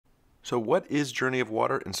So what is Journey of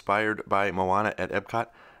Water inspired by Moana at Epcot?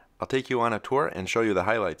 I'll take you on a tour and show you the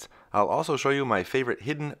highlights. I'll also show you my favorite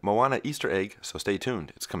hidden Moana Easter egg, so stay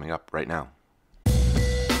tuned. It's coming up right now.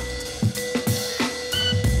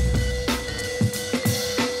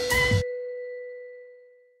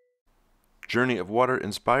 Journey of Water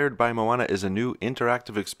inspired by Moana is a new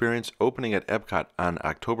interactive experience opening at Epcot on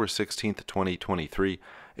October 16th, 2023.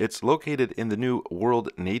 It's located in the new World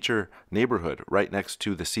Nature neighborhood right next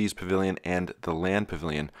to the Seas Pavilion and the Land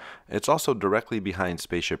Pavilion. It's also directly behind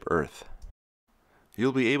Spaceship Earth.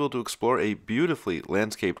 You'll be able to explore a beautifully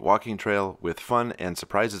landscaped walking trail with fun and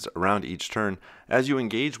surprises around each turn as you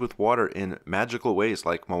engage with water in magical ways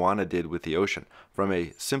like Moana did with the ocean, from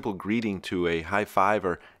a simple greeting to a high five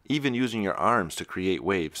or even using your arms to create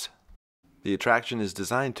waves. The attraction is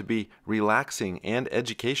designed to be relaxing and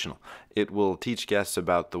educational. It will teach guests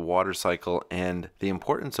about the water cycle and the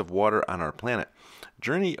importance of water on our planet.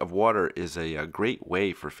 Journey of Water is a great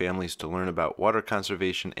way for families to learn about water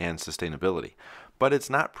conservation and sustainability. But it's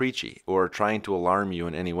not preachy or trying to alarm you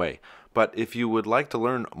in any way. But if you would like to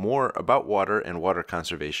learn more about water and water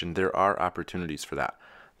conservation, there are opportunities for that.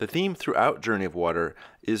 The theme throughout Journey of Water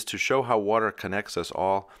is to show how water connects us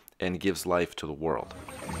all and gives life to the world.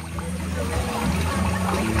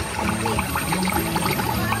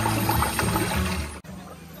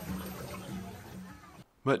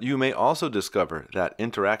 But you may also discover that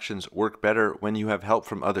interactions work better when you have help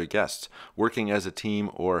from other guests, working as a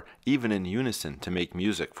team or even in unison to make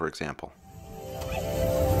music, for example.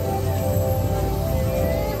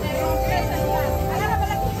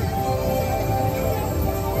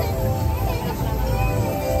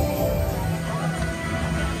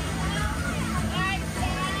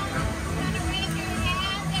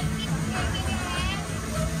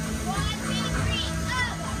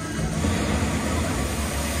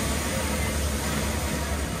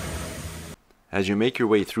 As you make your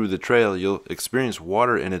way through the trail, you'll experience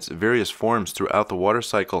water in its various forms throughout the water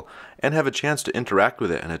cycle and have a chance to interact with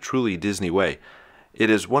it in a truly Disney way. It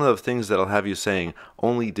is one of the things that'll have you saying,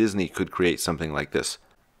 only Disney could create something like this.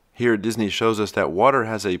 Here, Disney shows us that water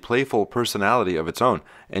has a playful personality of its own,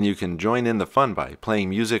 and you can join in the fun by playing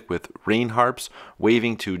music with rain harps,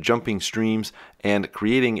 waving to jumping streams, and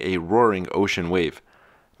creating a roaring ocean wave.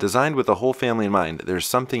 Designed with the whole family in mind, there's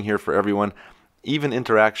something here for everyone, even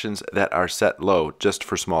interactions that are set low just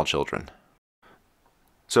for small children.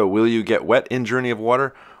 So will you get wet in Journey of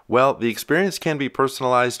Water? Well, the experience can be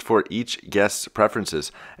personalized for each guest's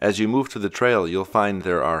preferences. As you move to the trail, you'll find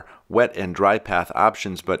there are wet and dry path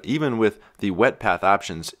options, but even with the wet path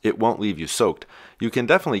options, it won't leave you soaked. You can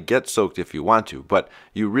definitely get soaked if you want to, but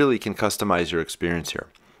you really can customize your experience here.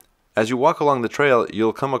 As you walk along the trail,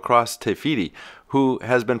 you'll come across Te Whiri, who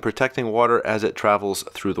has been protecting water as it travels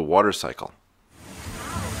through the water cycle.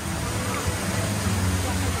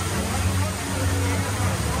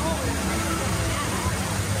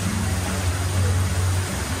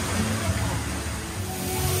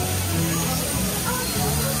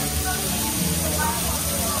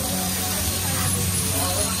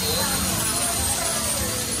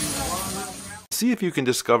 See if you can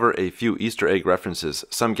discover a few Easter egg references.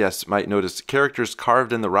 Some guests might notice characters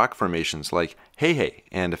carved in the rock formations like Hey Hey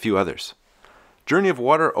and a few others. Journey of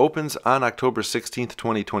Water opens on October 16th,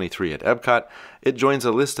 2023 at Epcot. It joins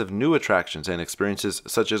a list of new attractions and experiences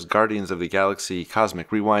such as Guardians of the Galaxy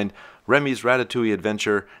Cosmic Rewind, Remy's Ratatouille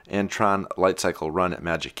Adventure, and Tron Light Cycle Run at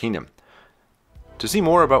Magic Kingdom. To see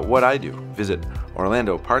more about what I do, visit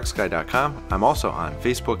OrlandoParksGuy.com. I'm also on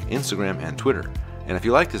Facebook, Instagram, and Twitter. And if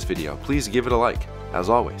you like this video, please give it a like. As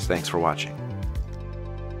always, thanks for watching.